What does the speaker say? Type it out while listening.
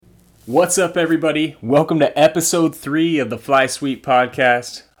What's up, everybody? Welcome to episode 3 of the Fly Sweet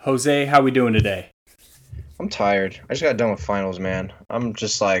podcast. Jose, how we doing today? I'm tired. I just got done with finals, man. I'm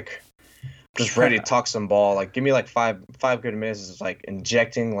just ready to talk some ball. Like, give me like five good minutes of like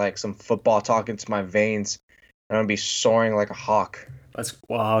injecting like some football talk into my veins, and I'm gonna be soaring like a hawk,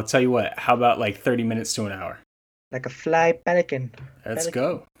 I'll tell you what. How about like 30 minutes to an hour? like a fly pelican. Let's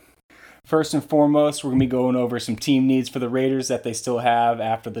go. First and foremost, we're going to be going over some team needs for the Raiders that they still have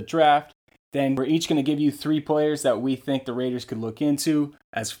after the draft. Then we're each going to give you 3 players that we think the Raiders could look into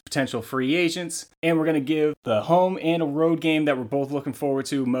as potential free agents. And we're going to give the home and a road game that we're both looking forward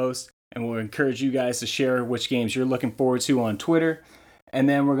to most. And we'll encourage you guys to share which games you're looking forward to on Twitter. And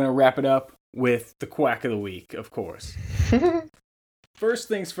then we're going to wrap it up with the quack of the week, of course. First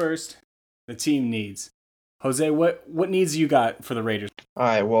things first, the team needs. Jose, what needs you got for the Raiders? All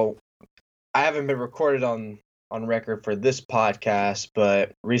right, well, I haven't been recorded on record for this podcast,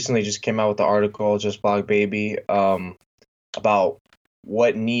 but recently just came out with the article, Just Blog Baby, about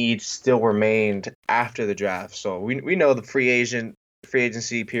what needs still remained after the draft. So we know the free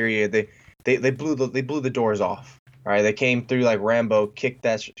agency period. They blew the doors off. All right, they came through like Rambo, kicked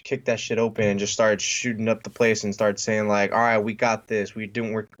that shit open, and just started shooting up the place and started saying like, all right, we got this.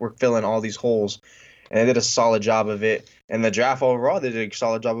 We're filling all these holes, and they did a solid job of it. And the draft overall, they did a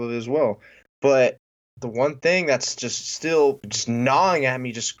solid job of it as well. But the one thing that's still gnawing at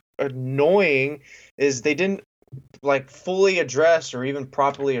me, just annoying, is they didn't like fully address or even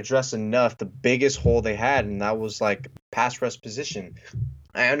properly address enough the biggest hole they had, and that was like pass rush position.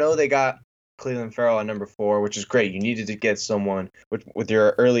 I know they got Clelin Ferrell at number 4, which is great. You needed to get someone with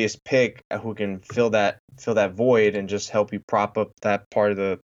your earliest pick who can fill that void and just help you prop up that part of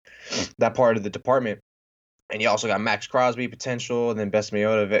the department. And you also got Max Crosby potential, and then Best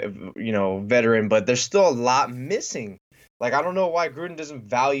Mayota, veteran, but there's still a lot missing. Like, I don't know why Gruden doesn't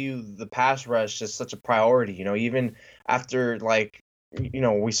value the pass rush as such a priority. Even after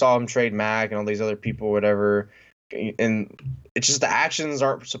we saw him trade Mac and all these other people, whatever, and it's just the actions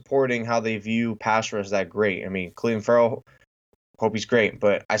aren't supporting how they view pass rush that great. I mean, Clelin Ferrell, hope he's great,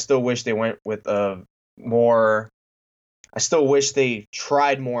 but I still wish they went with more. I still wish they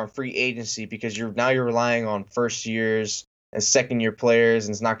tried more in free agency, because you're relying on first years and second year players,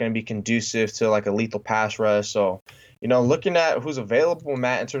 and it's not going to be conducive to like a lethal pass rush. So, looking at who's available,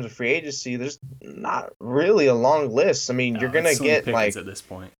 Matt, in terms of free agency, there's not really a long list. I mean, you're going to get like at this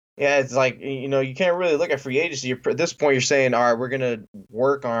point. Yeah, it's like, you can't really look at free agency. At this point, you're saying, all right, we're going to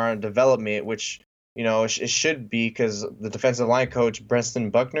work on our development, which it should be, because the defensive line coach,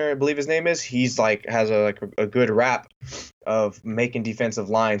 Brentson Buckner, I believe his name is, he's like has a good rap of making defensive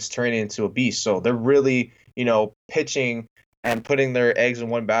lines turn into a beast. So they're really, pitching and putting their eggs in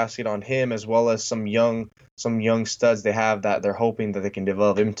one basket on him, as well as some young studs they have that they're hoping that they can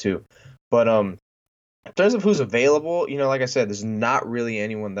develop into. But in terms of who's available, like I said, there's not really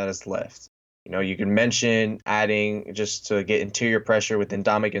anyone that is left. You can mention adding just to get interior pressure with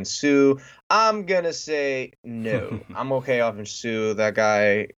Ndamukong Suh. I'm going to say no. I'm okay off of Suh. That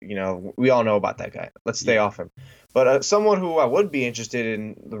guy, we all know about that guy. Let's stay off him. But someone who I would be interested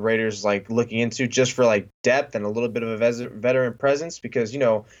in the Raiders like looking into, just for like depth and a little bit of a veteran presence, because,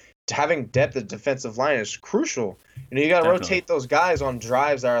 having depth at defensive line is crucial. You got to rotate those guys on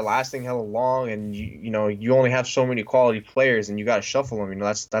drives that are lasting hella long, and you only have so many quality players, and you got to shuffle them.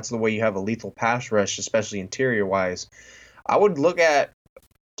 That's the way you have a lethal pass rush, especially interior wise. I would look at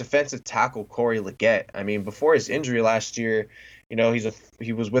defensive tackle Corey Liggett. I mean, before his injury last year,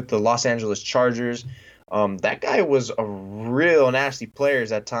 he was with the Los Angeles Chargers. That guy was a real nasty player at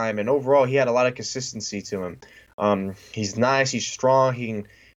that time, and overall he had a lot of consistency to him. He's nice, he's strong, he can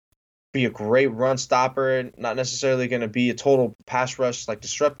be a great run stopper, not necessarily going to be a total pass rush like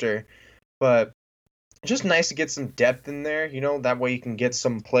disruptor, but it's just nice to get some depth in there. That way you can get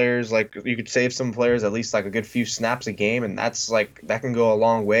some players, like you could save some players at least like a good few snaps a game, and that can go a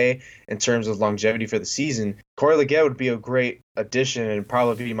long way in terms of longevity for the season. Corey Liggett would be a great addition, and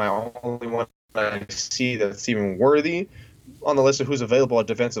probably be my only one I see that's even worthy on the list of who's available at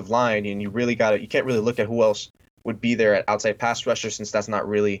defensive line. And you can't really look at who else would be there at outside pass rusher, since that's not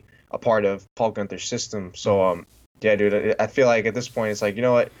really a part of Paul Guenther's system. So, yeah, dude, I feel like at this point it's like, you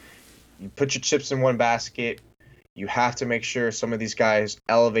know what? You put your chips in one basket. You have to make sure some of these guys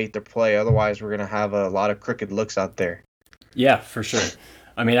elevate their play. Otherwise, we're going to have a lot of crooked looks out there. Yeah, for sure.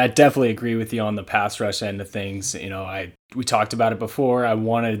 I mean, I definitely agree with you on the pass rush end of things. We talked about it before. I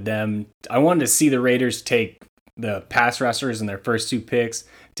wanted to see the Raiders take the pass rushers in their first 2 picks.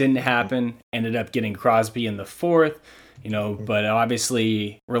 Didn't happen. Ended up getting Crosby in the 4th. But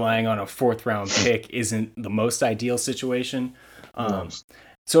obviously relying on a 4th round pick isn't the most ideal situation.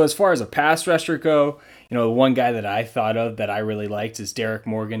 So as far as a pass rusher go, the one guy that I thought of that I really liked is Derek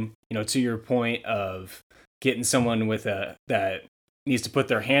Morgan. To your point of getting someone with that needs to put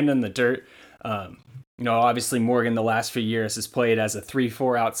their hand in the dirt. Obviously Morgan the last few years has played as a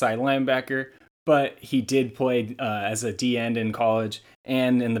 3-4 outside linebacker, but he did play as a D end in college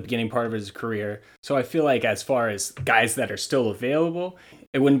and in the beginning part of his career. So I feel like as far as guys that are still available,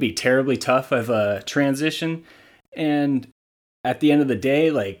 it wouldn't be terribly tough of a transition. And at the end of the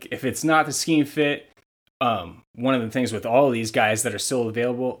day, like if it's not the scheme fit, one of the things with all of these guys that are still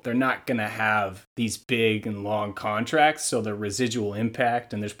available, they're not going to have these big and long contracts. So the residual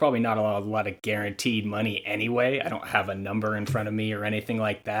impact, and there's probably not a lot of guaranteed money anyway. I don't have a number in front of me or anything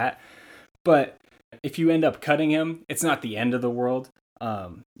like that. But if you end up cutting him, it's not the end of the world.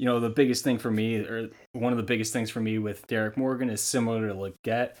 The biggest thing for me, or one of the biggest things for me with Derek Morgan is similar to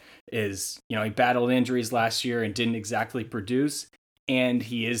Legette, is, he battled injuries last year and didn't exactly produce. And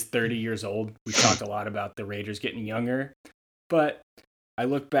he is 30 years old. We've talked a lot about the Raiders getting younger. But I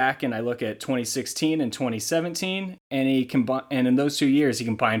look back and I look at 2016 and 2017, and in those 2 years, he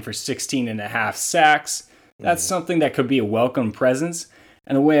combined for 16 and a half sacks. That's something that could be a welcome presence.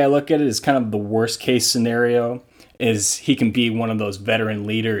 And the way I look at it is kind of the worst case scenario is he can be one of those veteran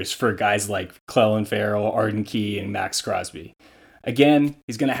leaders for guys like Clelin Ferrell, Arden Key, and Max Crosby. Again,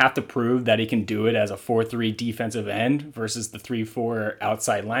 he's going to have to prove that he can do it as a 4-3 defensive end versus the 3-4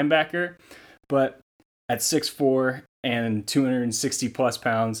 outside linebacker. But at 6'4" and 260 plus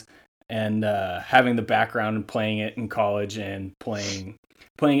pounds, and having the background and playing it in college and playing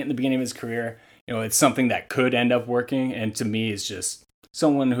it in the beginning of his career, it's something that could end up working. And to me, is just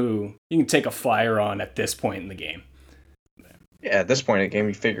someone who you can take a flyer on at this point in the game. Yeah, at this point in the game,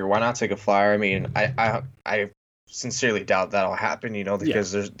 you figure why not take a flyer? I mean, I sincerely doubt that'll happen,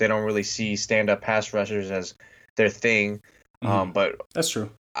 because they don't really see stand-up pass rushers as their thing. But that's true.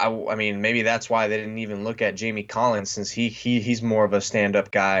 I mean, maybe that's why they didn't even look at Jamie Collins, since he's more of a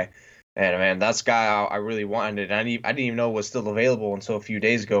stand-up guy. And man, that's a guy I really wanted. I didn't even know was still available until a few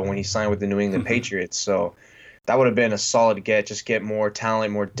days ago when he signed with the New England Patriots. So that would have been a solid get. Just get more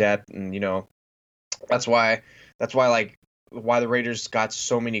talent, more depth, and that's why why the Raiders got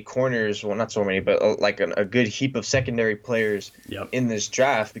so many corners. Well, not so many, but like a good heap of secondary players in this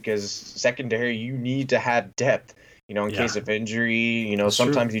draft, because secondary, you need to have depth, in case of injury. That's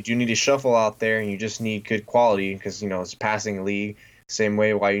sometimes true. You do need to shuffle out there, and you just need good quality because, it's a passing league. Same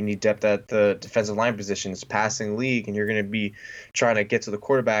way why you need depth at the defensive line position. It's a passing league, and you're going to be trying to get to the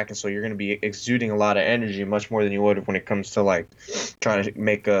quarterback, and so you're going to be exuding a lot of energy, much more than you would when it comes to like trying to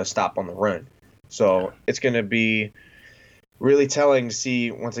make a stop on the run. So it's going to be really telling to see,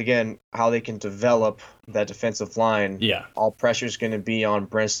 once again, how they can develop that defensive line. Yeah. All pressure is going to be on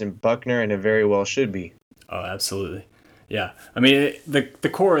Brentson Buckner, and it very well should be. Oh, absolutely. Yeah. I mean, the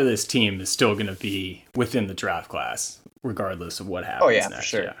core of this team is still going to be within the draft class, regardless of what happens next. For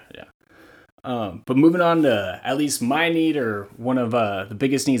sure. Yeah. But moving on to at least my need, or one of the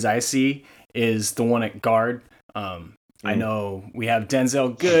biggest needs I see, is the one at guard. I know we have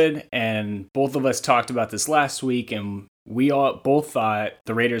Denzel Good, and both of us talked about this last week, and we all both thought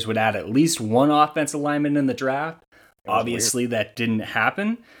the Raiders would add at least one offensive lineman in the draft. Obviously, that didn't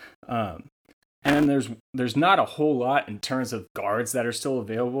happen. And there's not a whole lot in terms of guards that are still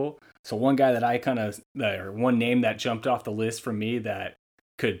available. So one guy that one name that jumped off the list for me that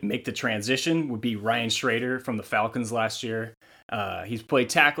could make the transition would be Ryan Schrader from the Falcons last year. He's played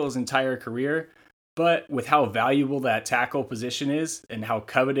tackle his entire career, but with how valuable that tackle position is and how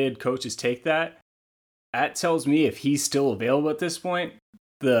coveted coaches take that tells me if he's still available at this point,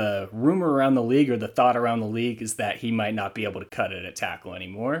 the rumor around the league, or the thought around the league, is that he might not be able to cut it at tackle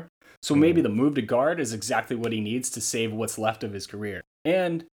anymore. So maybe the move to guard is exactly what he needs to save what's left of his career.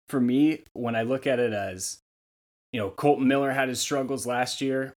 And for me, when I look at it as, Colton Miller had his struggles last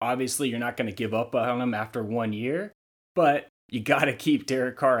year. Obviously, you're not going to give up on him after 1 year, but you got to keep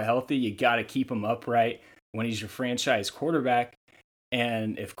Derek Carr healthy. You got to keep him upright when he's your franchise quarterback.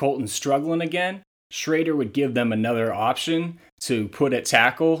 And if Colton's struggling again, Schrader would give them another option to put at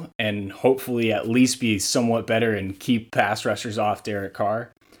tackle and hopefully at least be somewhat better and keep pass rushers off Derek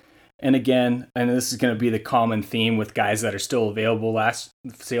Carr. And again, and this is going to be the common theme with guys that are still available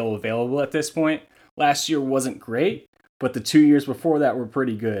at this point. Last year wasn't great, but the 2 years before that were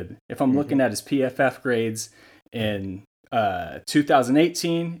pretty good. If I'm looking at his PFF grades in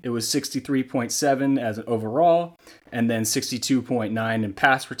 2018, it was 63.7 as an overall, and then 62.9 in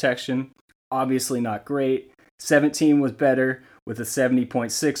pass protection. Obviously not great. 17 was better with a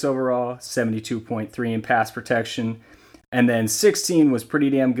 70.6 overall, 72.3 in pass protection. And then 16 was pretty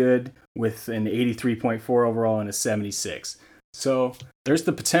damn good with an 83.4 overall and a 76. So there's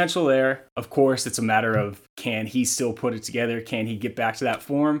the potential there. Of course, it's a matter of can he still put it together? Can he get back to that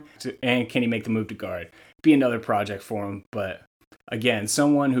form? And can he make the move to guard? Be another project for him. But again,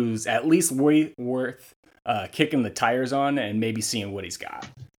 someone who's at least worth kicking the tires on and maybe seeing what he's got.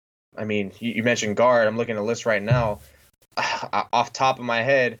 I mean, you mentioned guard. I'm looking at a list right now. Off top of my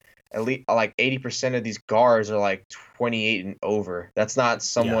head, at least like 80% of these guards are like 28 and over. That's not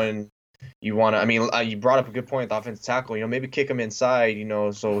someone you want to. I mean, you brought up a good point. The offensive tackle, maybe kick him inside,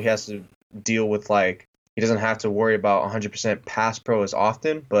 so he has to deal with he doesn't have to worry about 100% pass pro as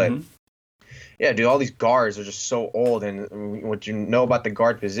often. But yeah, dude, all these guards are just so old. And what you know about the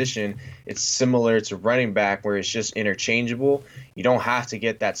guard position, it's similar to running back where it's just interchangeable. You don't have to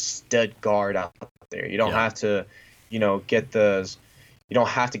get that stud guard out there. You don't have to, get those. You don't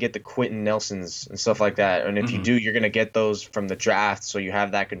have to get the Quentin Nelsons and stuff like that. And if you do, you're going to get those from the draft. So you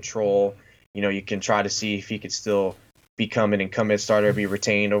have that control. You can try to see if he could still become an incumbent starter, be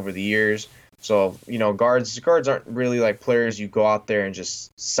retained over the years. So, guards aren't really like players you go out there and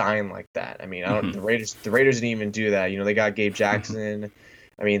just sign like that. I mean, the Raiders didn't even do that. They got Gabe Jackson.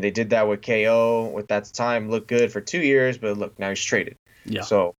 I mean, they did that with KO. With that time, looked good for 2 years, but look, now he's traded. Yeah.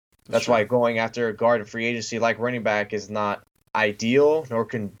 So that's why going after a guard in free agency like running back is not ideal nor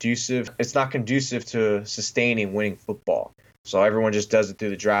conducive. It's not conducive to sustaining winning football. So everyone just does it through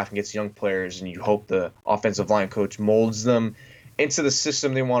the draft and gets young players, and you hope the offensive line coach molds them into the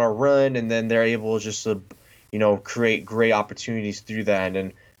system they want to run, and then they're able just to, create great opportunities through that, and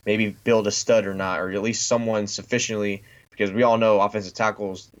then maybe build a stud or not, or at least someone sufficiently, because we all know offensive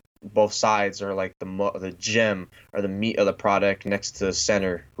tackles, both sides are like the gem or the meat of the product next to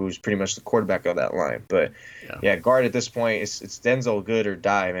center, who's pretty much the quarterback of that line. But yeah, guard at this point, it's Denzel good or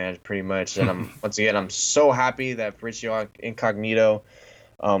die, man, pretty much. And I'm so happy that Richie Incognito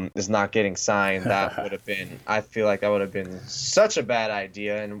is not getting signed. I feel like that would have been such a bad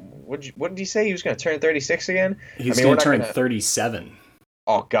idea. And what did he say? He was going to turn 36 again? He's going to turn 37.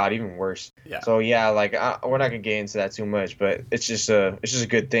 Oh God, even worse. Yeah. So yeah, we're not gonna get into that too much, but it's just a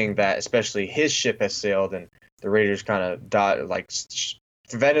good thing that especially his ship has sailed, and the Raiders kind of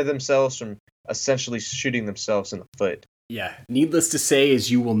prevented themselves from essentially shooting themselves in the foot. Yeah. Needless to say,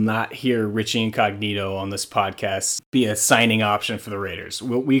 is you will not hear Richie Incognito on this podcast be a signing option for the Raiders.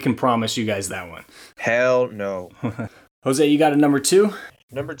 We can promise you guys that one. Hell no. Jose, you got a number 2?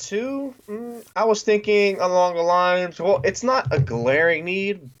 Number 2, I was thinking along the lines, well, it's not a glaring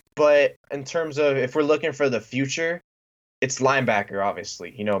need, but in terms of if we're looking for the future, it's linebacker,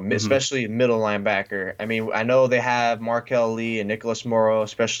 obviously, especially middle linebacker. I mean, I know they have Markel Lee and Nicholas Morrow,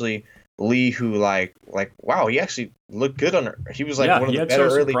 especially Lee, who wow, he actually looked good he was one of the better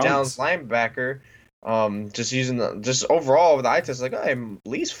early downs linebacker. Just overall with the eye test, hey,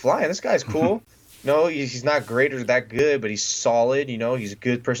 Lee's flying. This guy's cool. No, he's not great or that good, but he's solid. He's a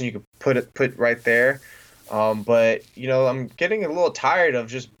good person you could put right there. But I'm getting a little tired of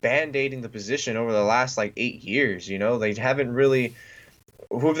just band-aiding the position over the last 8 years. They haven't really.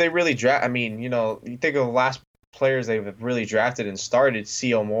 Who have they really drafted? I mean, you think of the last players they've really drafted and started.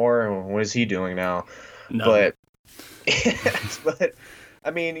 C.O. Moore. What is he doing now? No. But I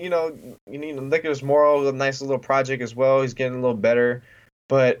mean, Nicholas Morrow, a nice little project as well. He's getting a little better.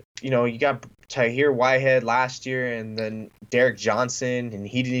 But, you got Tahir Whitehead last year, and then Derek Johnson, and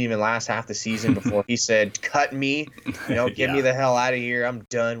he didn't even last half the season before he said, cut me, get me the hell out of here. I'm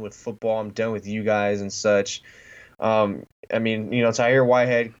done with football. I'm done with you guys and such. I mean, Tahir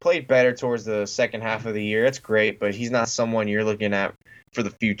Whitehead played better towards the second half of the year. That's great, but he's not someone you're looking at for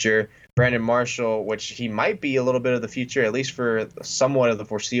the future. Brandon Marshall, which he might be a little bit of the future, at least for somewhat of the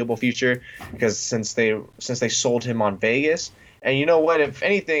foreseeable future, because since they sold him on Vegas. And you know what? If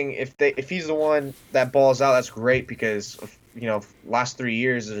anything, if he's the one that balls out, that's great because last 3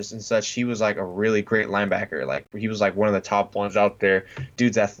 years and such, he was a really great linebacker. He was one of the top ones out there.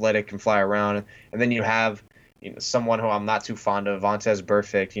 Dude's athletic, can fly around. And then you have someone who I'm not too fond of, Vontaze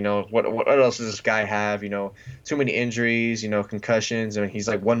Burfict. What else does this guy have? Too many injuries. Concussions. I mean, he's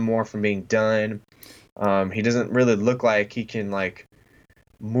one more from being done. He doesn't really look like he can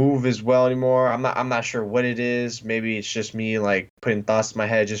move as well anymore. I'm not sure what it is. Maybe it's just me putting thoughts in my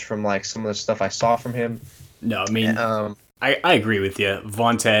head just from some of the stuff I saw from him. No, I mean, I agree with you.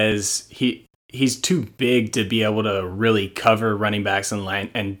 Vontaze, he's too big to be able to really cover running backs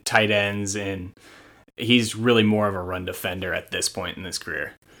and tight ends, and he's really more of a run defender at this point in his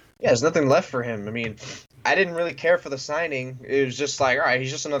career. Yeah, there's nothing left for him. I mean, I didn't really care for the signing. It was just all right, he's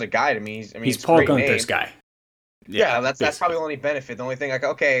just another guy to me. He's Paul Gunther's guy. Yeah, that's probably the only benefit. The only thing,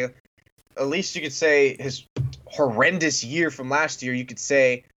 okay, at least you could say his horrendous year from last year, you could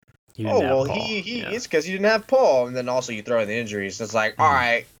say, He didn't Oh have well, Paul. he Yeah. it's because you didn't have Paul, and then also you throw in the injuries. It's like, all Mhm.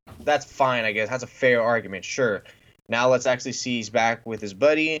 right, that's fine, I guess. That's a fair argument, sure. Now let's actually see he's back with his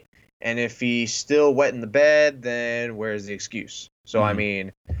buddy, and if he's still wet in the bed, then where's the excuse? So I Mhm.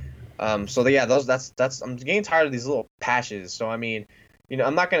 mean, yeah, that's I'm getting tired of these little patches. So I mean,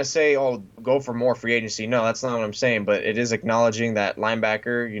 I'm not gonna say, oh, go for more free agency. No, that's not what I'm saying. But it is acknowledging that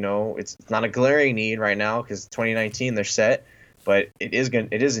linebacker, it's not a glaring need right now because 2019 they're set, but it is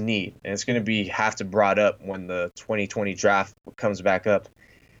a need, and it's gonna be have to brought up when the 2020 draft comes back up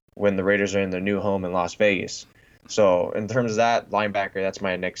when the Raiders are in their new home in Las Vegas. So in terms of that linebacker, that's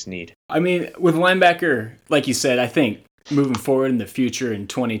my next need. I mean, with linebacker, like you said, I think moving forward in the future in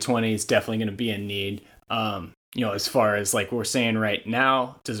 2020 is definitely going to be a need. As far as like we're saying right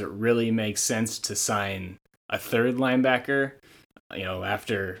now, does it really make sense to sign a third linebacker?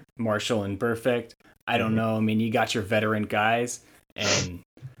 After Marshall and Perfect, I don't Hmm. know. I mean, you got your veteran guys, and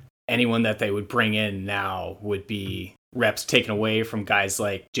anyone that they would bring in now would be reps taken away from guys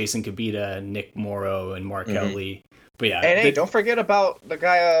like Jason Kabita, Nick Morrow, and Mark Hmm. Lee. But yeah, And hey, don't forget about the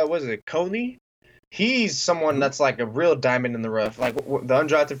guy. Was it Coney? He's someone who? that's like a real diamond in the rough, like the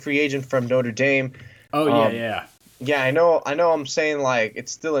undrafted free agent from Notre Dame. Oh yeah, Um, yeah. yeah, I know. I'm saying like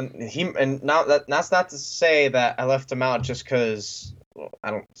it's still in he, and now that's not to say that I left him out just because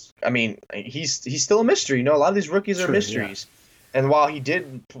I don't. I mean, he's still a mystery. A lot of these rookies are True, yeah. mysteries. And while he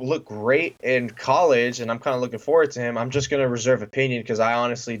did look great in college, and I'm kind of looking forward to him, I'm just gonna reserve opinion because I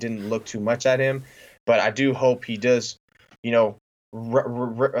honestly didn't look too much at him. But I do hope he does, you know,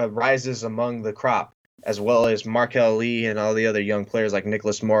 rises among the crop, as well as Markel Lee and all the other young players like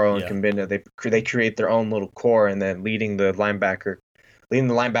Nicholas Morrow and Yeah. Kambinda. They create their own little core, and then leading the linebacker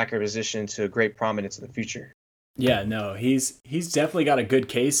position to great prominence in the future. Yeah, no, he's definitely got a good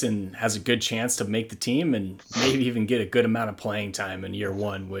case and has a good chance to make the team and maybe even get a good amount of playing time in year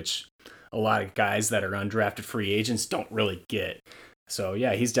one, which a lot of guys that are undrafted free agents don't really get. So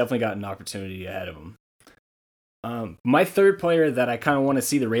yeah, he's definitely got an opportunity ahead of him. My third player that I kind of want to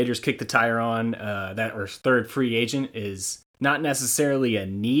see the Raiders kick the tire on, that or third free agent is not necessarily a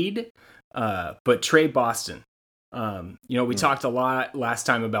need, but Trey Boston. We Hmm. talked a lot last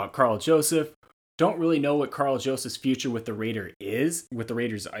time about Carl Joseph. Don't really know what Carl Joseph's future with the Raiders is,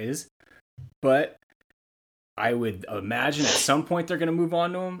 but I would imagine at some point they're going to move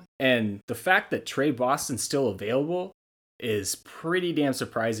on to him. And the fact that Trey Boston's still available is pretty damn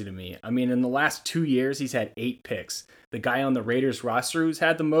surprising to me. I mean, in the last 2 years, he's had 8 picks. The guy on the Raiders roster who's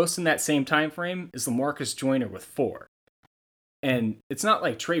had the most in that same time frame is LaMarcus Joyner with 4. And it's not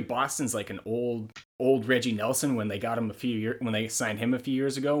like Trey Boston's like an old Reggie Nelson when they got him when they signed him a few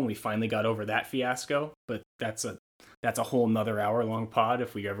years ago and we finally got over that fiasco. But that's a whole nother hour long pod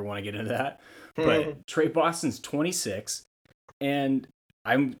if we ever want to get into that. But Trey Boston's 26, and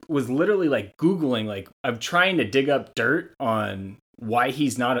I was literally like Googling, like I'm trying to dig up dirt on why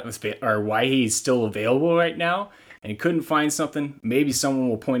he's not or why he's still available right now, and couldn't find something. Maybe someone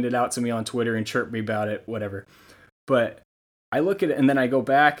will point it out to me on Twitter and chirp me about it, whatever. But I look at it and then I go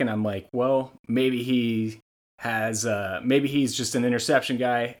back and I'm like, well, maybe he's just an interception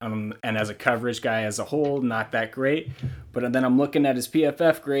guy, and as a coverage guy as a whole, not that great. But then I'm looking at his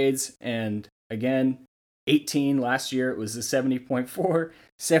PFF grades, and again, 18 last year it was a 70.4,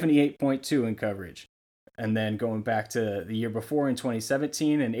 78.2 in coverage. And then going back to the year before in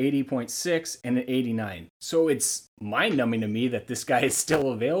 2017, an 80.6 and an 89. So it's mind numbing to me that this guy is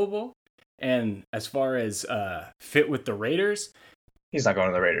still available. And as far as fit with the Raiders, He's not going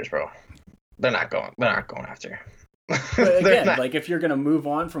to the Raiders, bro. They're not going. They're not going after him. but They're again, not. like if you're gonna move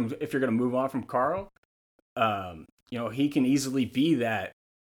on from Carl, he can easily be that.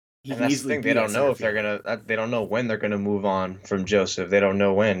 He And can that's the easily thing. They be that don't know center if they're fielder. gonna. They don't know when they're gonna move on from Joseph. They don't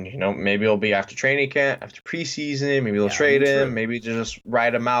know when. Maybe it'll be after training camp, after preseason. Maybe they'll Yeah, I trade mean, him. true. Maybe just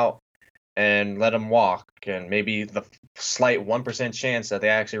ride him out and let him walk. And maybe the slight 1% chance that they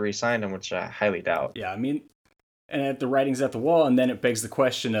actually re-sign him, which I highly doubt. Yeah, I mean, and at the writing's at the wall, and then it begs the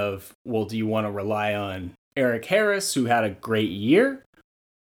question of, well, do you want to rely on Eric Harris, who had a great year,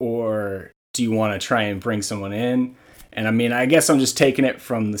 or do you want to try and bring someone in? And I mean, I guess I'm just taking it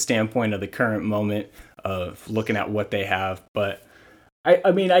from the standpoint of the current moment of looking at what they have. But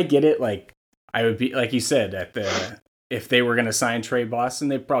I mean, I get it. Like, I would be, like you said, if they were going to sign Trey Boston,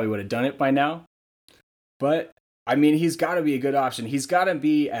 they probably would have done it by now. But I mean, he's got to be a good option. He's got to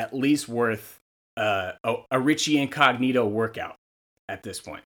be at least worth a Richie Incognito workout at this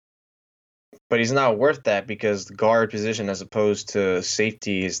point. But he's not worth that because the guard position as opposed to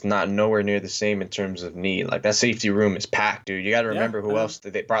safety is not nowhere near the same in terms of need. Like that safety room is packed, dude. You got to Yeah, remember I who know. else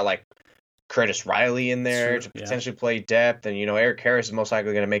they brought, like Curtis Riley in there to potentially play depth, and Eric Harris is most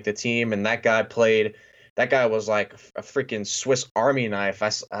likely going to make the team, and that guy was like a freaking Swiss Army knife.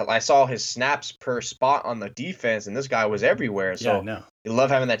 I saw his snaps per spot on the defense, and this guy was everywhere. So you love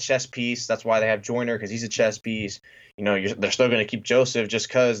having that chess piece. That's why they have Joyner, because he's a chess piece. They're still going to keep Joseph just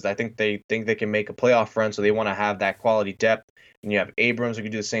because I think they can make a playoff run, so they want to have that quality depth. And you have Abrams who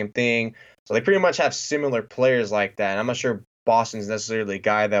can do the same thing. So they pretty much have similar players like that. And I'm not sure Boston's necessarily a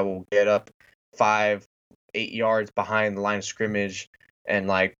guy that will get up 5-8 yards behind the line of scrimmage and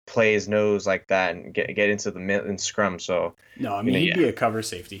like play his nose like that and get into the mid and scrum. So no, I mean he'd be a cover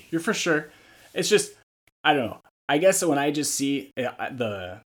safety. You're for sure. It's just I don't know. I guess when I just see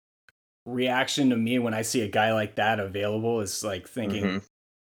the reaction to me when I see a guy like that available is like thinking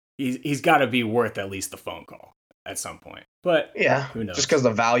he's got to be worth at least the phone call at some point. But who knows? Just because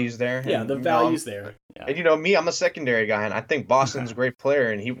the value's there. Yeah, the value's there. Yeah. And me, I'm a secondary guy, and I think Boston's a great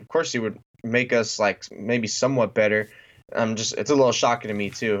player, and of course he would make us like maybe somewhat better. It's a little shocking to me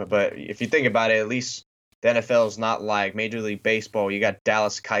too. But if you think about it, at least the NFL is not like Major League Baseball. You got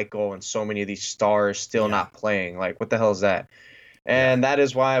Dallas Keuchel and so many of these stars still not playing. Like, what the hell is that? And that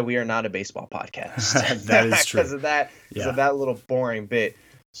is why we are not a baseball podcast. That is true. Because of that little boring bit.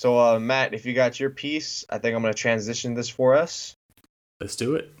 So, Matt, if you got your piece, I think I'm going to transition this for us. Let's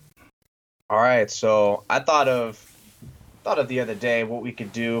do it. All right. So I thought of the other day what we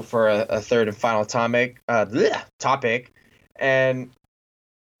could do for a third and final topic. And,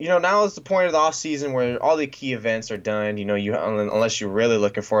 now is the point of the off season where all the key events are done. Unless you're really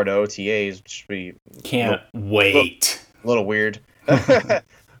looking forward to OTAs, which we can't wait. A little weird.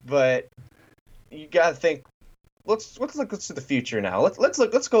 But you got to think. Let's look to the future now.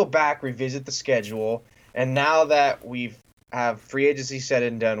 Let's go back, revisit the schedule, and now that we have free agency said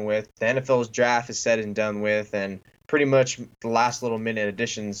and done with, the NFL's draft is said and done with, and pretty much the last little minute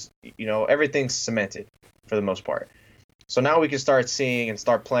additions, everything's cemented for the most part. So now we can start seeing and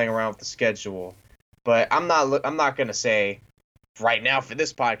start playing around with the schedule. But I'm not gonna say right now for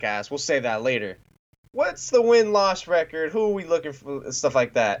this podcast. We'll say that later. What's the win-loss record? Who are we looking for? Stuff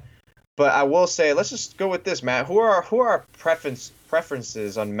like that. But I will say, let's just go with this, Matt. Who are our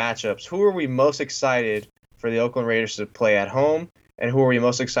preferences on matchups? Who are we most excited for the Oakland Raiders to play at home, and who are we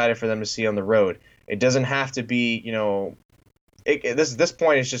most excited for them to see on the road? It doesn't have to be, this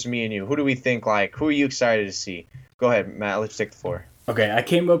point is just me and you. Who do we think, who are you excited to see? Go ahead, Matt. Let's take the floor. Okay, I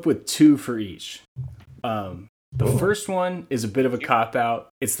came up with two for each. The first one is a bit of a cop-out.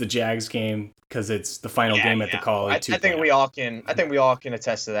 It's the Jags game because it's the final game at the Coliseum. I think we all can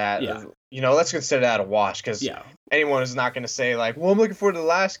attest to that. Yeah. Let's consider that a wash because anyone is not going to say well, I'm looking forward to the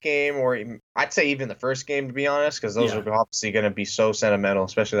last game, or I'd say even the first game, to be honest, because those are obviously going to be so sentimental,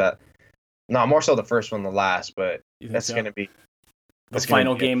 especially that. No, more so the first one than the last, but that's going to be the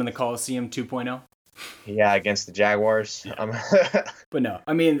final game in the Coliseum 2.0. Yeah, against the Jaguars. Yeah. But no,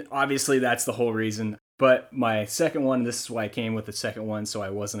 I mean, obviously that's the whole reason. But my second one, this is why I came with the second one, so I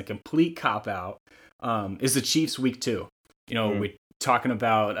wasn't a complete cop-out, is the Chiefs Week 2. We're talking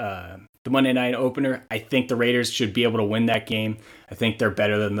about the Monday night opener. I think the Raiders should be able to win that game. I think they're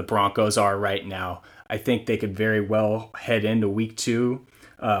better than the Broncos are right now. I think they could very well head into Week 2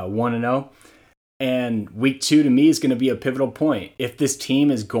 1-0. And Week 2 to me is going to be a pivotal point. If this team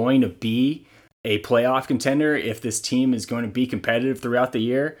is going to be a playoff contender, if this team is going to be competitive throughout the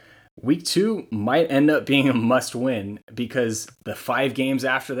year, Week 2 might end up being a must-win because the 5 games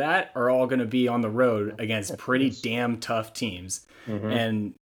after that are all going to be on the road against pretty damn tough teams. Mm-hmm.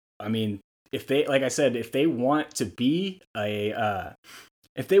 And I mean, if they want to be a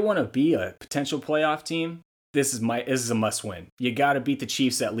potential playoff team, this is a must-win. You got to beat the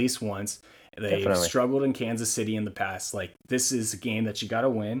Chiefs at least once. They've struggled in Kansas City in the past. This is a game that you got to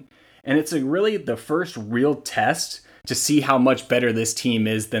win, and it's really the first real test to see how much better this team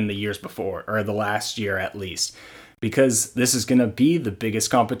is than the years before, or the last year at least, because this is going to be the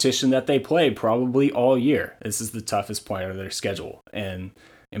biggest competition that they play probably all year. This is the toughest part of their schedule. And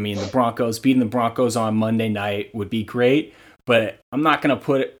I mean, beating the Broncos on Monday night would be great, but I'm not going to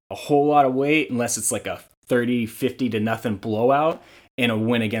put a whole lot of weight unless it's like a 30-50 to nothing blowout and a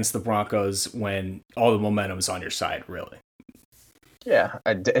win against the Broncos when all the momentum is on your side, really. Yeah,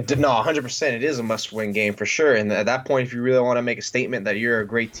 100%. It is a must-win game for sure. And at that point, if you really want to make a statement that you're a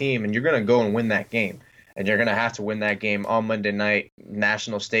great team and you're going to go and win that game, and you're going to have to win that game on Monday night,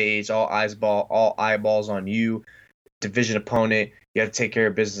 national stage, all eyeballs on you, division opponent, you have to take care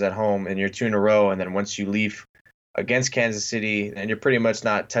of business at home, and you're 2 in a row. And then once you leave against Kansas City, and you're pretty much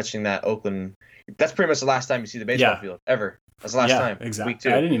not touching that Oakland, that's pretty much the last time you see the baseball field ever. That's the last Yeah, time. exactly. Week 2.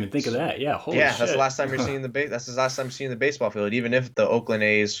 I didn't even think of that. Yeah, holy Yeah, shit. that's the last time you're seeing that's the last time you're seeing the baseball field. Even if the Oakland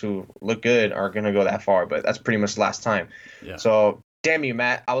A's, who look good, are gonna go that far, but that's pretty much the last time. Yeah. So damn you,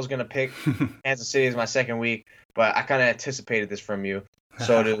 Matt. I was gonna pick Kansas City as my second week, but I kind of anticipated this from you.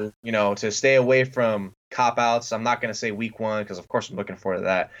 So to stay away from cop outs, I'm not gonna say week 1 because of course I'm looking forward to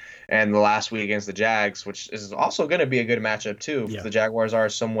that, and the last week against the Jags, which is also gonna be a good matchup too. Yeah. The Jaguars are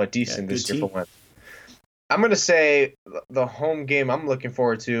somewhat decent good this year team. for once. I'm going to say the home game I'm looking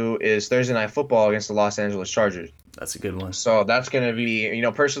forward to is Thursday Night Football against the Los Angeles Chargers. That's a good one. So that's going to be,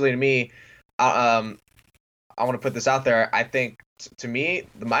 personally to me, I want to put this out there. I think, to me,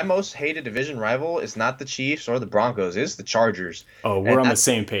 my most hated division rival is not the Chiefs or the Broncos. It's the Chargers. Oh, we're on the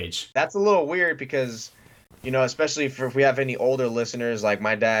same page. That's a little weird because, especially if we have any older listeners, like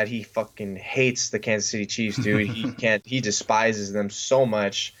my dad, he fucking hates the Kansas City Chiefs, dude. He despises them so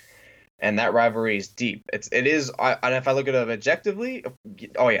much. And that rivalry is deep. It is, and if I look at it objectively,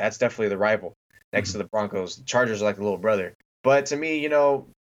 oh yeah, that's definitely the rival next to the Broncos. The Chargers are like the little brother. But to me,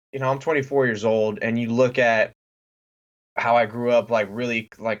 I'm 24 years old, and you look at how I grew up, like really,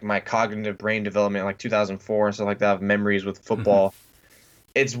 like my cognitive brain development, like 2004 and stuff like that, I have memories with football.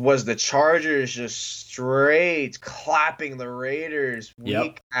 It was the Chargers just straight clapping the Raiders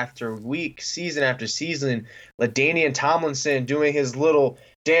week after week, season after season. LaDainian Tomlinson doing his little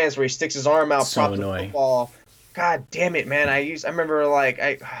dance where he sticks his arm out, so props annoying. the football. God damn it, man! I remember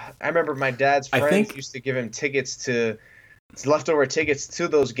I remember my dad's friends used to give him leftover tickets to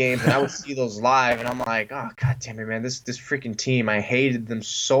those games, and I would see those live, and I'm like, oh god damn it, man! This freaking team, I hated them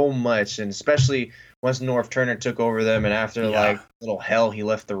so much, and especially once Norv Turner took over them, and after like little hell he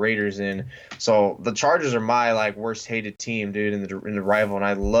left the Raiders in. So the Chargers are my like worst hated team, dude, in the rival, and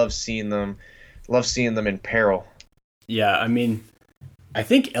I love seeing them in peril. Yeah, I mean, I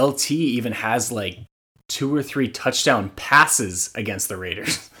think LT even has like 2 or 3 touchdown passes against the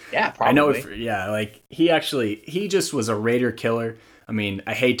Raiders. Yeah, probably. I know. Like he just was a Raider killer. I mean,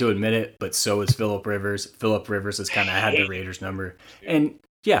 I hate to admit it, but so is Phillip Rivers. Phillip Rivers has kind of had the Raiders number, and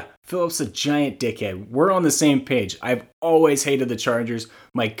yeah, Phillip's a giant dickhead. We're on the same page. I've always hated the Chargers.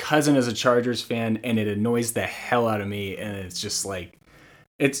 My cousin is a Chargers fan, and it annoys the hell out of me. And it's just like,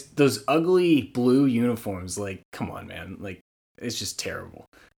 it's those ugly blue uniforms. Like, come on, man. Like, it's just terrible.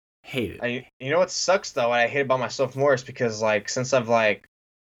 Hate it. You know what sucks though? I hate about myself more is because like since I've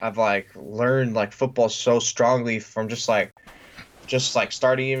learned like football so strongly from just like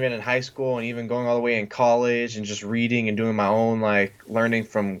starting even in high school and even going all the way in college and just reading and doing my own like learning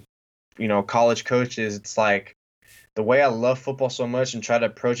from college coaches. It's like the way I love football so much and try to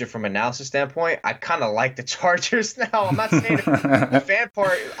approach it from an analysis standpoint, I kind of like the Chargers now. I'm not saying the fan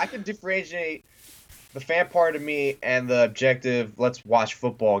part, I can differentiate the fan part of me and the objective, let's watch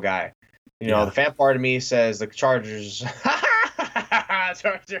football guy. The fan part of me says the Chargers,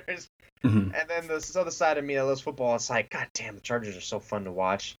 Chargers. Mm-hmm. And then the other side of me that loves football, it's like, God damn, the Chargers are so fun to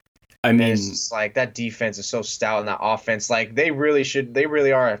watch. I mean, and it's just like that defense is so stout and that offense, like they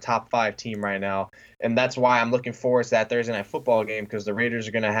really are a top 5 team right now. And that's why I'm looking forward to that Thursday Night Football game, because the Raiders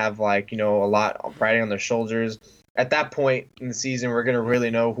are going to have like, a lot riding on their shoulders. At that point in the season, we're going to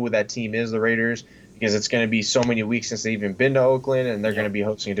really know who that team is, the Raiders, because it's going to be so many weeks since they've even been to Oakland, and they're going to be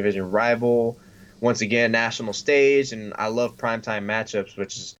hosting a division rival. Once again, national stage, and I love primetime matchups,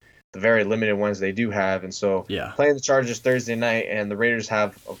 which is the very limited ones they do have. And so playing the Chargers Thursday night, and the Raiders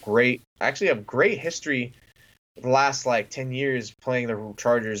have great history the last like 10 years playing the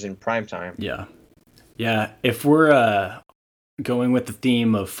Chargers in primetime. Yeah. If we're going with the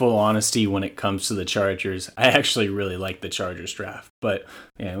theme of full honesty when it comes to the Chargers, I actually really like the Chargers draft. But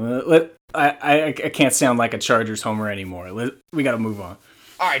yeah, I can't sound like a Chargers homer anymore. We got to move on.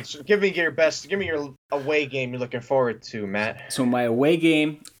 All right, so give me your away game you're looking forward to, Matt. So my away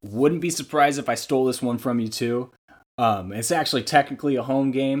game, wouldn't be surprised if I stole this one from you too. It's actually technically a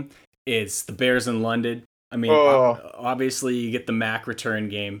home game. It's the Bears in London. I mean, obviously you get the Mac return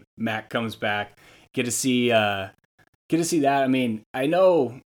game. Mac comes back. Get to see that. I mean, I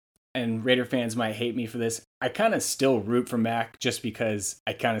know, and Raider fans might hate me for this, I kind of still root for Mac just because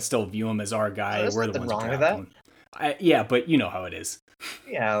I kind of still view him as our guy. We're the ones who draft him. Yeah, but you know how it is.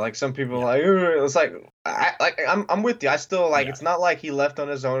 Yeah, like some people like it's like I'm with you. I still like it's not like he left on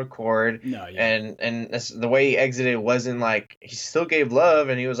his own accord. No, and the way he exited wasn't like he still gave love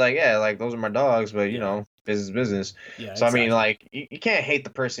and he was like, yeah, like those are my dogs, but business. Yeah. So exactly. I mean, like you can't hate the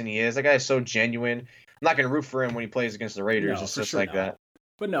person he is. That guy is so genuine. I'm not gonna root for him when he plays against the Raiders. No, it's just like that.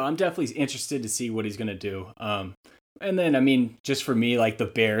 But no, I'm definitely interested to see what he's gonna do. And then, I mean, just for me, like the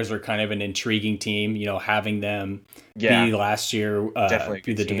Bears are kind of an intriguing team, having them be last year,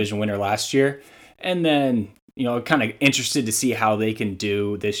 be the division winner last year. And then, kind of interested to see how they can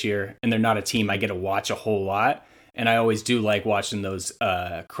do this year. And they're not a team I get to watch a whole lot. And I always do like watching those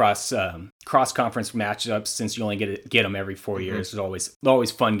cross conference matchups since you only get them every 4 years. It's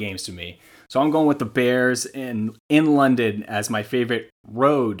always fun games to me. So I'm going with the Bears in London as my favorite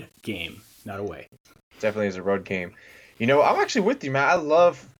road game, not away. Definitely is a road game. I'm actually with you, man.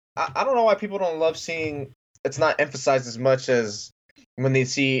 I don't know why people don't love seeing it's not emphasized as much as when they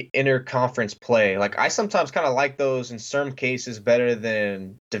see inter-conference play. Like, I sometimes kind of like those in some cases better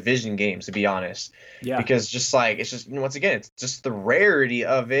than division games, to be honest. Yeah. Because it's just, once again, it's just the rarity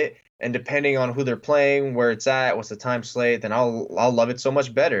of it. And depending on who they're playing, where it's at, what's the time slate, then I'll love it so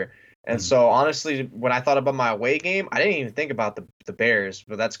much better. And so, honestly, when I thought about my away game, I didn't even think about the Bears,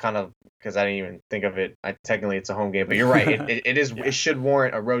 but that's kind of because I didn't even think of it. Technically, it's a home game, but you're right. It is. Yeah. It should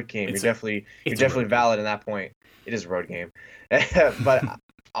warrant a road game. You're definitely valid in that point. It is a road game. But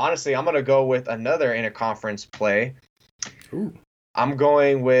honestly, I'm going to go with another interconference play. Ooh. I'm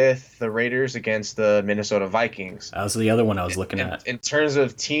going with the Raiders against the Minnesota Vikings. That was the other one I was looking at. In terms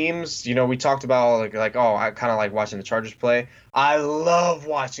of teams, we talked about I kind of like watching the Chargers play. I love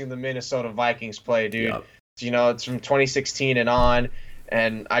watching the Minnesota Vikings play, dude. Yep. It's from 2016 and on,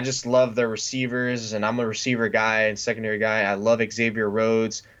 and I just love their receivers, and I'm a receiver guy and secondary guy. I love Xavier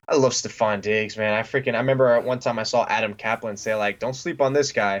Rhodes. I love Stephon Diggs, man. I remember one time I saw Adam Kaplan say, don't sleep on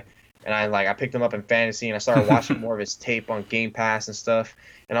this guy. And I picked him up in fantasy, and I started watching more of his tape on Game Pass and stuff.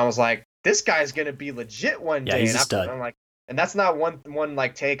 And I was like, this guy's gonna be legit one day. Yeah, he's a stud. I'm like, and that's not one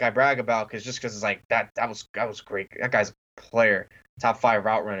take I brag about because it's like that was great. That guy's a player, top 5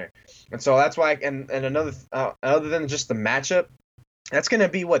 route runner. And so that's why. And another other than just the matchup, that's gonna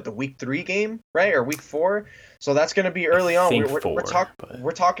be the week 3 game, right, or week 4. So that's going to be early on.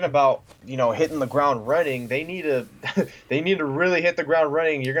 We're talking about hitting the ground running. They need to really hit the ground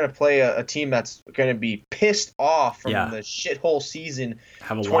running. You're going to play a team that's going to be pissed off from the shithole season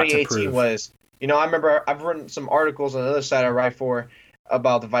 2018 was. I remember I've written some articles on the other side I write for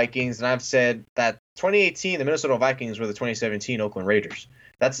about the Vikings, and I've said that 2018 the Minnesota Vikings were the 2017 Oakland Raiders.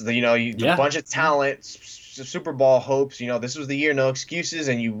 That's the bunch of talent, Super Bowl hopes. This was the year, no excuses,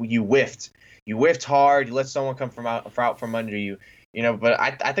 and you whiffed. You whiffed hard. You let someone come out from under you, But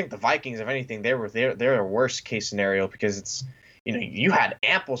I think the Vikings, if anything, they're a worst case scenario because it's you had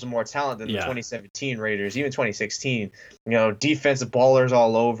amples of more talent than the 2017 Raiders, even 2016. Defensive ballers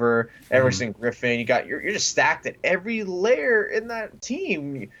all over. Everson Griffin. You're just stacked at every layer in that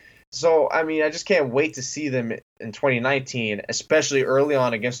team. So I just can't wait to see them in 2019, especially early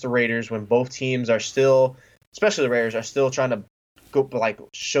on against the Raiders when both teams are still, especially the Raiders, are still trying to go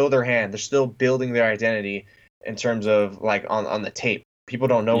show their hand. They're still building their identity in terms of on the tape. People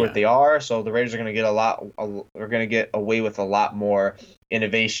don't know what they are, so the Raiders are going to get away with a lot more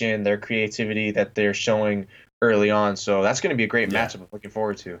innovation, their creativity that they're showing early on. So that's going to be a great matchup I'm looking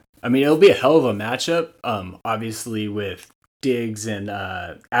forward to. It'll be a hell of a matchup. Obviously with Diggs and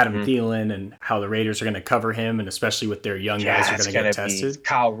Adam Thielen and how the Raiders are going to cover him, and especially with their young guys who are going to get tested.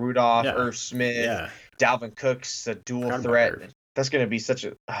 Kyle Rudolph, Irv Smith, Dalvin Cook's a dual threat. That's going to be such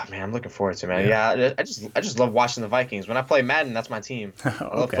a man. I'm looking forward to it, man. Yeah, I just love watching the Vikings. When I play Madden, that's my team.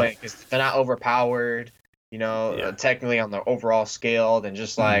 I love playing because they're not overpowered, technically on the overall scale. And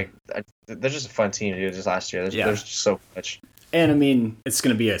just they're just a fun team to do this last year. There's just so much. And it's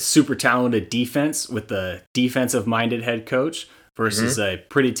going to be a super talented defense with the defensive-minded head coach versus a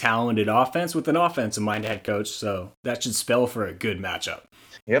pretty talented offense with an offensive-minded head coach. So that should spell for a good matchup.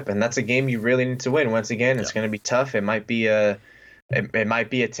 Yep, and that's a game you really need to win. Once again, it's going to be tough. It might be a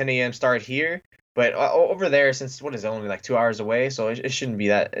 10 a.m. start here, but over there, since what is it, only 2 hours away, so it shouldn't be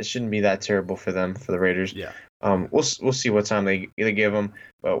that terrible for them, for the Raiders. Yeah. We'll see what time they give them,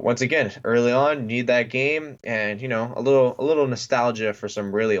 but once again, early on, you need that game, and a little nostalgia for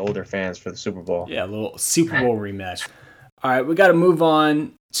some really older fans for the Super Bowl. Yeah, a little Super Bowl rematch. All right, we got to move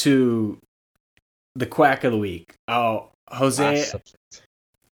on to the quack of the week. Oh, Jose,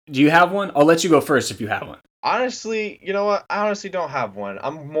 do you have one? I'll let you go first if you have one. Honestly, you know what? I honestly don't have one.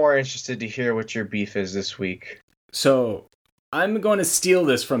 I'm more interested to hear what your beef is this week. So I'm going to steal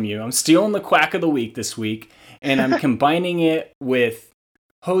this from you. I'm stealing the quack of the week this week, and I'm combining it with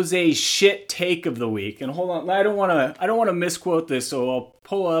Jose's shit take of the week. And hold on, I don't want to misquote this, so I'll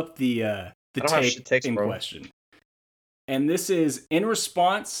pull up the take in question. And this is in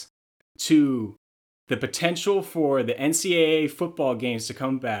response to the potential for the NCAA football games to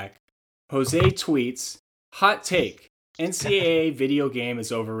come back. Jose tweets, "Hot take: NCAA video game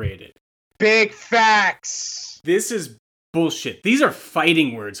is overrated." Big facts. This is bullshit. These are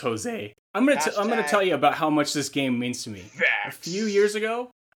fighting words, Jose. I'm gonna tell you about how much this game means to me. Facts. A few years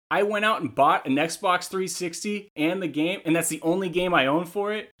ago, I went out and bought an Xbox 360 and the game, and that's the only game I own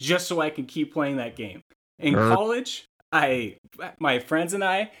for it, just so I can keep playing that game. In college, my friends and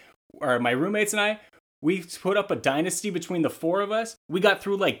I, or my roommates and I, we put up a dynasty between the four of us. We got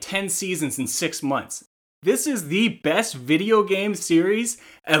through like 10 seasons in 6 months. This is the best video game series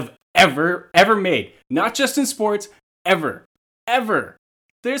of ever made. Not just in sports, ever.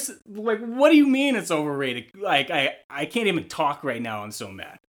 There's like, what do you mean it's overrated? Like, I can't even talk right now. I'm so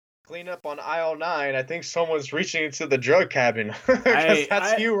mad. Clean up on aisle 9. I think someone's reaching into the drug cabin. Because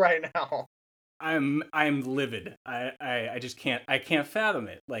that's you right now. I'm livid. I just can't fathom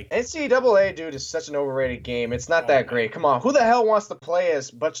it. Like, NCAA, dude, is such an overrated game. It's not that great. Come on, who the hell wants to play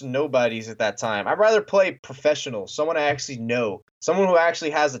as a bunch of nobodies at that time? I'd rather play professional, someone I actually know, someone who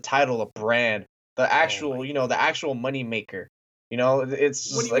actually has a title, a brand, the actual, the actual money maker.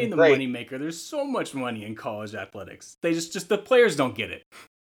 It's what do you mean the money maker? There's so much money in college athletics. They just the players don't get it.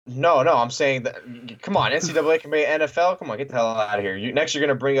 No, I'm saying that. Come on, NCAA can be NFL. Come on, get the hell out of here. Next, you're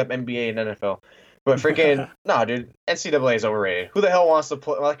gonna bring up NBA and NFL, but freaking no, dude. NCAA is overrated. Who the hell wants to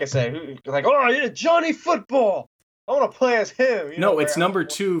play? Like I said, yeah, Johnny Football. I want to play as him. No, it's number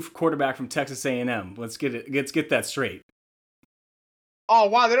 2 quarterback from Texas A&M. Let's get that straight. Oh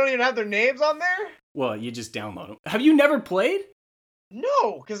wow, they don't even have their names on there. Well, you just download them. Have you never played?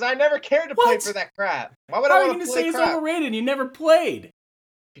 No, because I never cared to play for that crap. Why would I want to play crap? How are you gonna say it's overrated and you never played?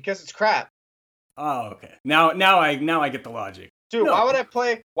 Because it's crap. Oh, okay. Now I get the logic. Dude, no. Why would I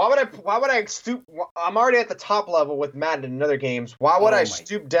play? Why would I stoop? I'm already at the top level with Madden and other games. Why would I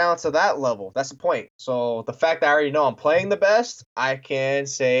stoop down to that level? That's the point. So the fact that I already know I'm playing the best, I can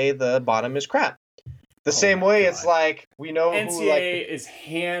say the bottom is crap. The same way, it's like we know NCAA is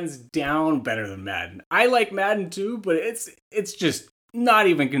hands down better than Madden. I like Madden too, but it's just not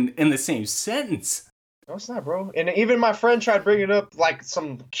even in the same sentence. No, it's not, bro. And even my friend tried bringing up like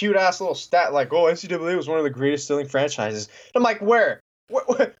some cute ass little stat, like, "Oh, NCAA was one of the greatest selling franchises." And I'm like, where,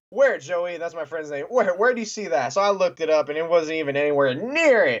 Joey? That's my friend's name. Where do you see that? So I looked it up, and it wasn't even anywhere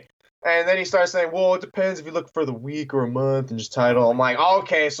near it. And then he starts saying, "Well, it depends if you look for the week or a month and just title." I'm like,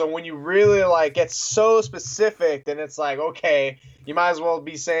 okay, so when you really like get so specific, then it's like, okay, you might as well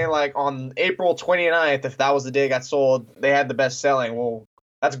be saying like on April 29th, if that was the day it got sold, they had the best selling. Well,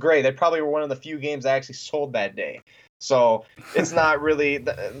 that's great. They probably were one of the few games that actually sold that day. So it's not really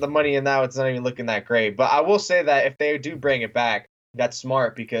the money in that. It's not even looking that great. But I will say that if they do bring it back, that's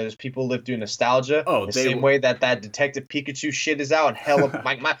smart because people live through nostalgia. Oh, the same way that Detective Pikachu shit is out, and hell,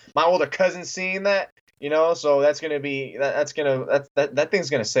 my older cousin's seeing that, So that's gonna be that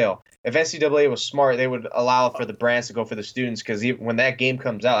thing's gonna sell. If NCAA was smart, they would allow for the brands to go for the students because when that game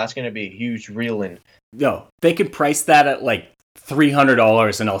comes out, that's gonna be a huge reel-in. No, they could price that at like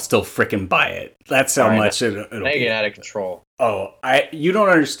 $300 and I'll still frickin' buy it. That's how much it'll be. Get out of control. Oh, you don't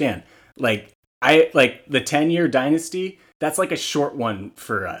understand. Like the 10-year dynasty. That's like a short one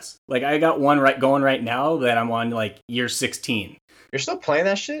for us. Like I got one going right now that I'm on like year 16. You're still playing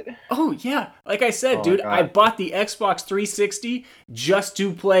that shit? Oh yeah. Like I said, dude, I bought the Xbox 360 just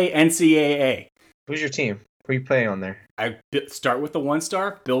to play NCAA. Who's your team? Who are you playing on there? I start with the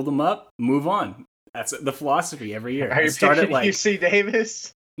 1-star, build them up, move on. That's the philosophy every year. Are you picking UC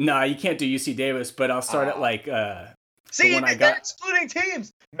Davis? No, you can't do UC Davis, but I'll start at like see, they're excluding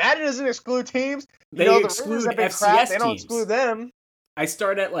teams. Madden doesn't exclude teams. They exclude FCS teams. They don't exclude them. I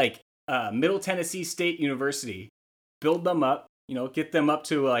start at like Middle Tennessee State University, build them up, get them up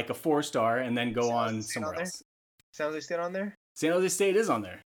to like a 4-star, and then go on somewhere else. San Jose State on there? San Jose State is on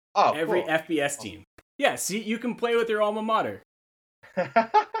there. Oh, every cool. FBS team. Yeah, see, you can play with your alma mater.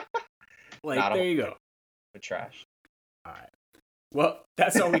 Like, there you go. Trash. All right. Well,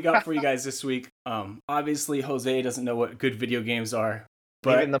 that's all we got for you guys this week. Obviously, Jose doesn't know what good video games are.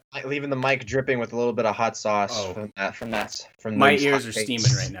 But leaving the mic dripping with a little bit of hot sauce from my ears are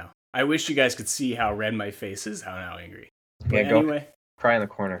steaming right now. I wish you guys could see how red my face is, how angry. But yeah, anyway, go cry in the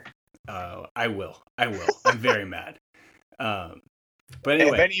corner. I will. I'm very mad. But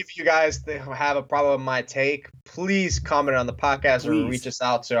anyway, if any of you guys have a problem with my take, please comment on the podcast or reach us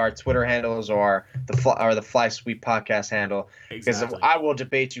out to our Twitter handles or the Fly Sweep podcast handle. Because I will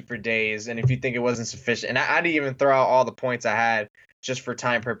debate you for days. And if you think it wasn't sufficient, and I didn't even throw out all the points I had just for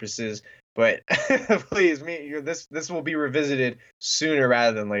time purposes, but please, this will be revisited sooner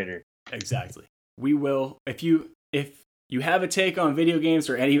rather than later. Exactly. We will. If you have a take on video games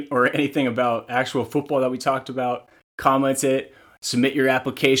or anything about actual football that we talked about, comment it. Submit your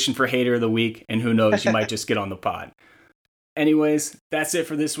application for Hater of the Week, and who knows, you might just get on the pod. Anyways, that's it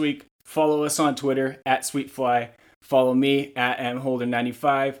for this week. Follow us on Twitter at SweetFly. Follow me at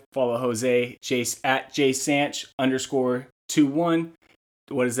mholder95. Follow Jose at jsanch_21.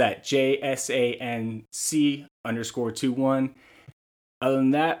 what is that? JSANC_21. Other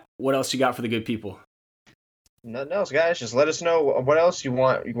than that, what else you got for the good people? Nothing else, guys. Just let us know what else you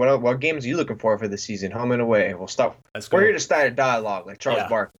want. What games are you looking for the season, home and away? We'll stop. Let's go. We're here to start a dialogue, like Charles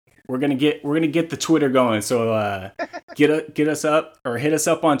Barkley. We're gonna get the Twitter going. So get us up or hit us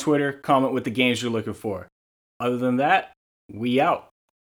up on Twitter. Comment with the games you're looking for. Other than that, we out.